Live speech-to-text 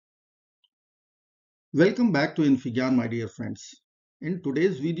Welcome back to infyGyan, my dear friends. In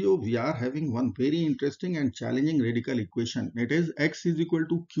today's video, we are having one very interesting and challenging radical equation. It is x is equal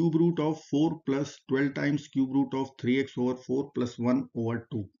to cube root of 4 plus 12 times cube root of 3x over 4 plus 1 over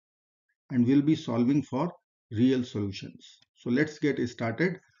 2. And we'll be solving for real solutions. So let's get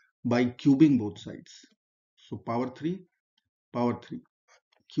started by cubing both sides. So power 3,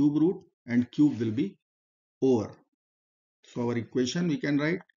 cube root and cube will be over. So our equation we can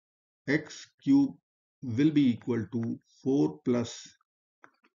write x cube will be equal to 4 plus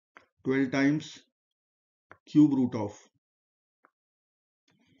 12 times cube root of,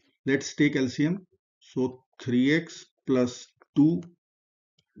 let's take LCM, so 3x plus 2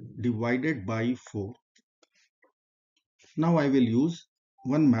 divided by 4. Now I will use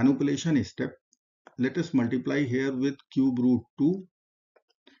one manipulation step. Let us multiply here with cube root 2,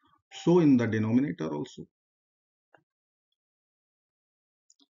 so in the denominator also.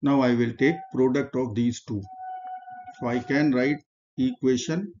 Now I will take product of these two. So I can write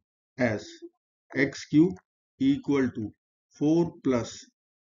equation as x cube equal to 4 plus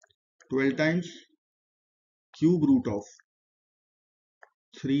 12 times cube root of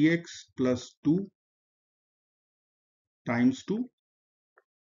 3x plus 2 times 2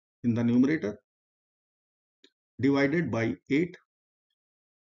 in the numerator divided by 8.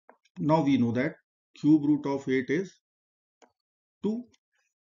 Now we know that cube root of 8 is 2.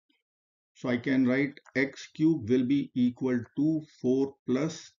 So I can write x cube will be equal to 4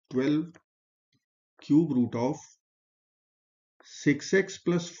 plus 12 cube root of 6x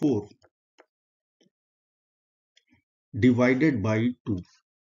plus 4 divided by 2.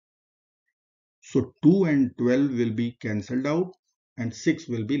 So 2 and 12 will be cancelled out and 6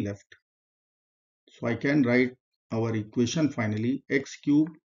 will be left. So I can write our equation finally x cube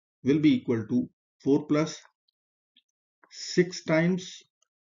will be equal to 4 plus 6 times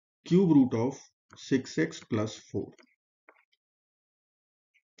cube root of 6x plus 4.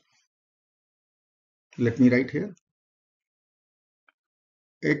 Let me write here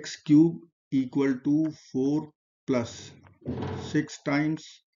x cube equal to 4 plus 6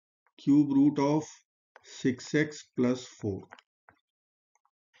 times cube root of 6x plus 4.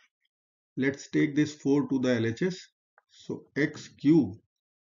 Let's take this 4 to the LHS. So x cube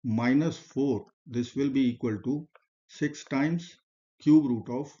minus 4, this will be equal to 6 times cube root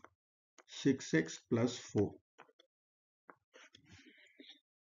of 6x plus 4.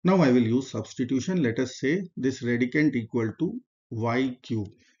 Now I will use substitution. Let us say this radicand equal to y cube.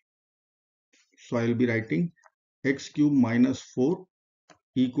 So I will be writing x cube minus 4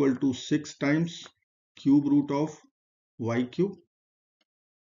 equal to 6 times cube root of y cube.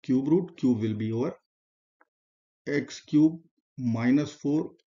 Cube root, cube will be over. X cube minus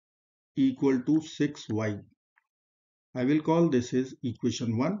 4 equal to 6y. I will call this is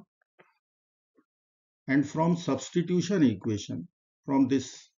equation 1. And from substitution equation, from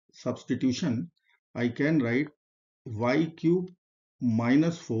this substitution, I can write y cube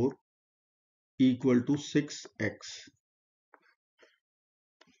minus 4 equal to 6x.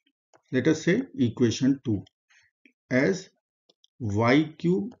 Let us say equation 2 as y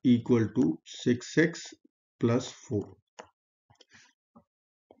cube equal to 6x plus 4.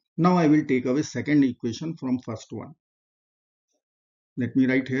 Now I will take away second equation from first one. Let me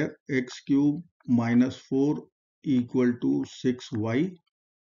write here x cube minus 4 equal to 6y,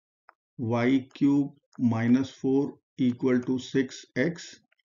 y cube minus 4 equal to 6x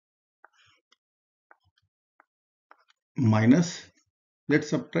minus,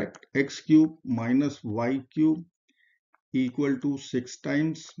 let's subtract x cube minus y cube equal to 6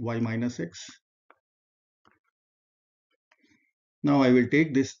 times y minus x. Now I will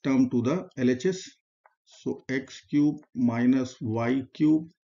take this term to the LHS. So x cube minus y cube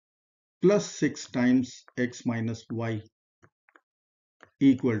plus 6 times x minus y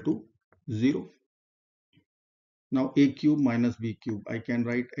equal to 0. Now a cube minus b cube, I can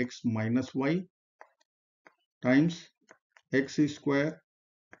write x minus y times x square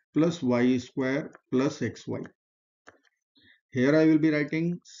plus y square plus xy. Here I will be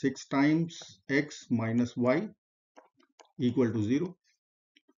writing 6 times x minus y equal to 0.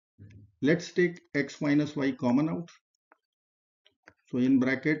 Let's take x minus y common out. So in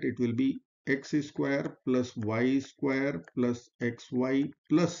bracket it will be x square plus y square plus xy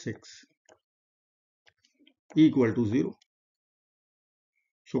plus 6 equal to 0.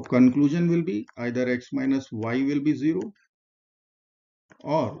 So conclusion will be either x minus y will be 0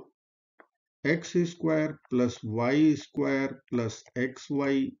 or x square plus y square plus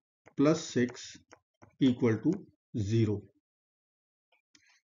xy plus 6 equal to 0.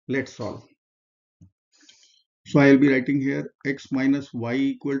 Let's solve. So I will be writing here x minus y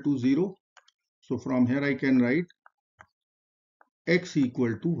equal to 0. So from here I can write x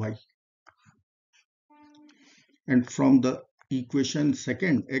equal to y. And from the equation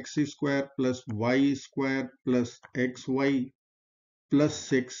second, x square plus y square plus xy plus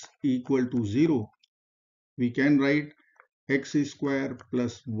 6 equal to 0, we can write x square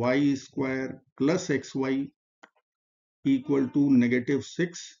plus y square plus xy equal to negative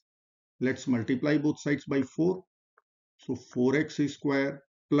 6. Let's multiply both sides by 4. So 4x square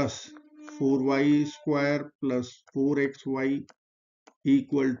plus 4y square plus 4xy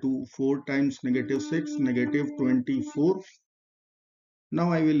equal to 4 times negative 6, negative 24.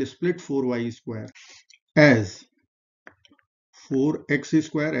 Now I will split 4y square as 4x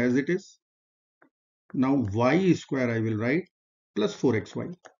square as it is. Now y square I will write plus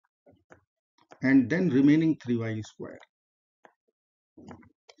 4xy and then remaining 3y square.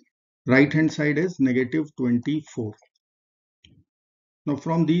 Right hand side is negative 24. Now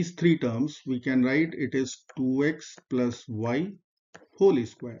from these three terms we can write it is 2x plus y whole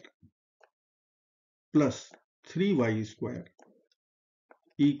square plus 3y square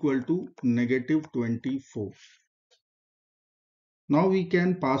equal to negative 24. Now we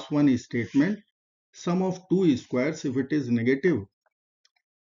can pass one statement. Sum of two squares, if it is negative,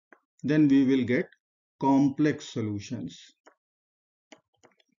 then we will get complex solutions.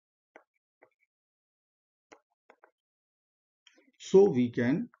 So we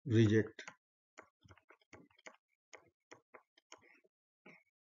can reject.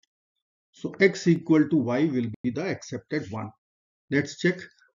 So x equal to y will be the accepted one. Let's check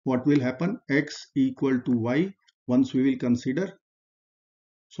what will happen. X equal to y once we will consider.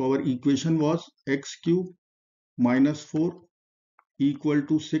 So our equation was x cube minus 4 equal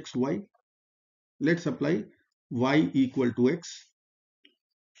to 6y. Let's apply y equal to x.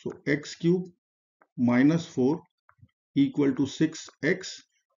 So x cube minus 4 equal to 6x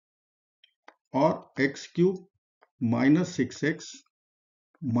or x cube minus 6x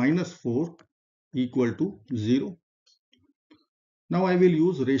minus 4 equal to 0. Now I will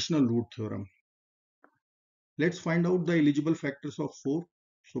use rational root theorem. Let's find out the eligible factors of 4.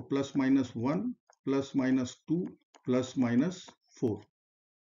 So plus minus 1, plus minus 2, plus minus 4.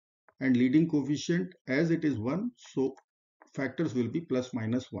 And leading coefficient as it is 1, so factors will be plus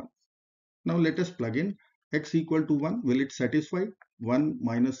minus 1. Now let us plug in x equal to 1. Will it satisfy? 1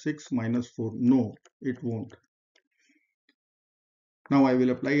 minus 6 minus 4. No, it won't. Now I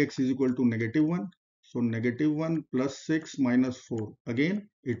will apply x is equal to negative 1. So negative 1 plus 6 minus 4. Again,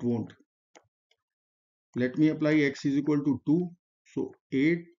 it won't. Let me apply x is equal to 2. So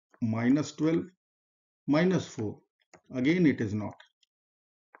 8 minus 12 minus 4. Again, it is not.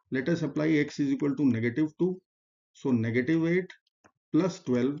 Let us apply x is equal to negative 2. So negative 8 plus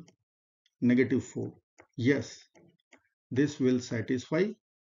 12 negative 4. Yes, this will satisfy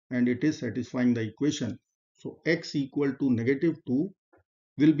and it is satisfying the equation. So x equal to negative 2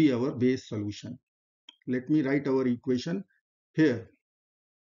 will be our base solution. Let me write our equation here.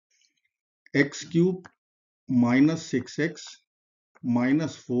 X cube minus 6x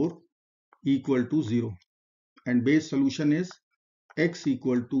minus 4 equal to 0. And base solution is x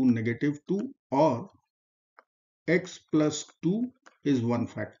equal to negative 2 or x plus 2 is one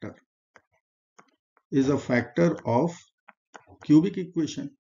factor. Is a factor of cubic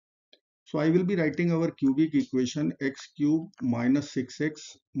equation. So I will be writing our cubic equation x cube minus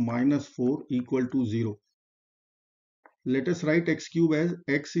 6x minus 4 equal to 0. Let us write x cube as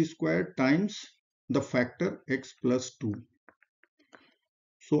x squared times the factor x plus 2.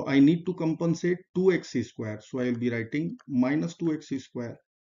 So I need to compensate 2x squared. So I will be writing minus 2x squared.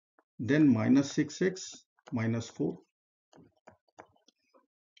 Then minus 6x minus 4.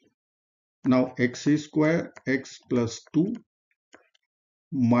 Now x squared x plus 2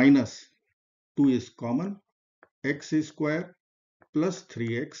 minus 2 is common. X squared plus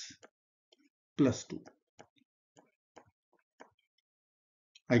 3x plus 2.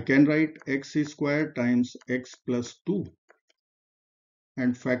 I can write x squared times x plus 2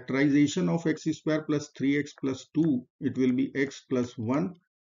 and factorization of x squared plus 3x plus 2, it will be x plus 1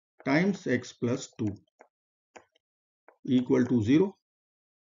 times x plus 2 equal to 0.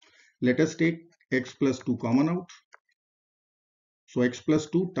 Let us take x plus 2 common out. So x plus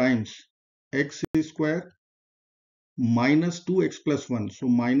 2 times x squared minus 2x plus 1. So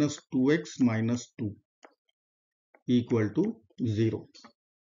minus 2x minus 2 equal to 0.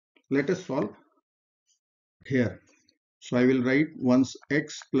 Let us solve here. So I will write once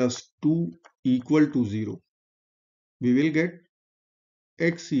x plus 2 equal to 0, we will get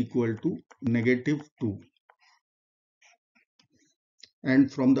x equal to negative 2.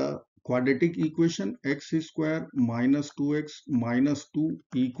 And from the quadratic equation x square minus 2x minus 2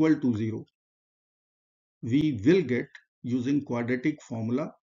 equal to 0, we will get using quadratic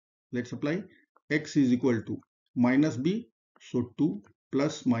formula. Let's apply. X is equal to minus b, so 2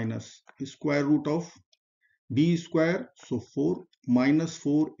 plus minus square root of b square, so 4 minus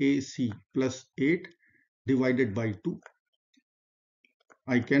 4ac plus 8 divided by 2.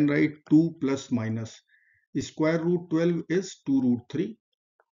 I can write 2 plus minus square root 12 is 2 root 3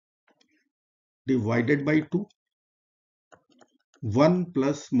 divided by 2. 1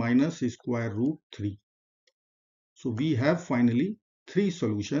 plus minus square root 3. So we have finally three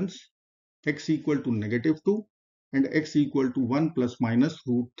solutions, x equal to negative 2 and x equal to 1 plus minus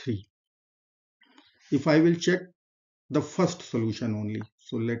root 3. If I will check the first solution only,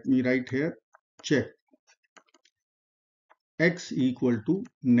 so let me write here, check x equal to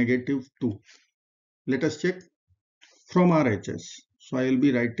negative 2. Let us check from RHS. So I will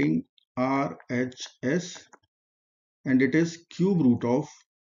be writing RHS and it is cube root of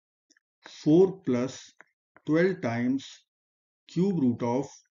 4 plus 12 times cube root of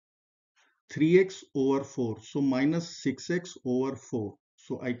 3x over 4. So minus 6x over 4.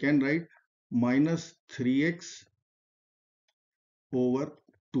 So I can write minus 3x over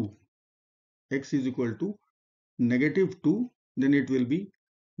 2. X is equal to negative 2. Then it will be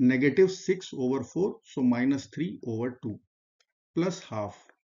negative 6 over 4. So minus 3 over 2 plus half.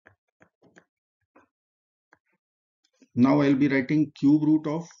 Now I will be writing cube root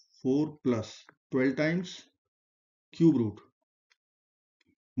of 4 plus 12 times cube root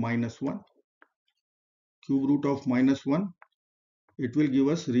minus 1. Cube root of minus 1, it will give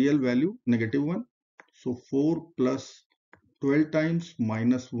us real value negative 1. So 4 plus 12 times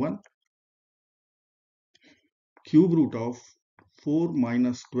minus 1. Cube root of 4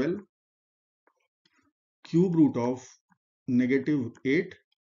 minus 12. Cube root of negative 8.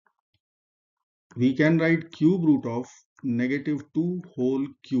 We can write cube root of negative 2 whole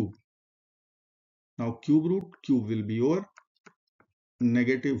cube. Now cube will be over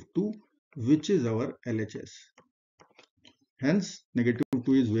negative 2, which is our LHS. Hence negative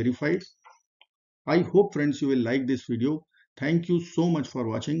 2 is verified. I hope friends you will like this video. Thank you so much for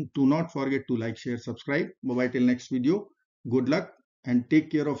watching. Do not forget to like, share, subscribe. Bye bye till next video. Good luck and take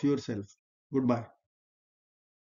care of yourself. Goodbye.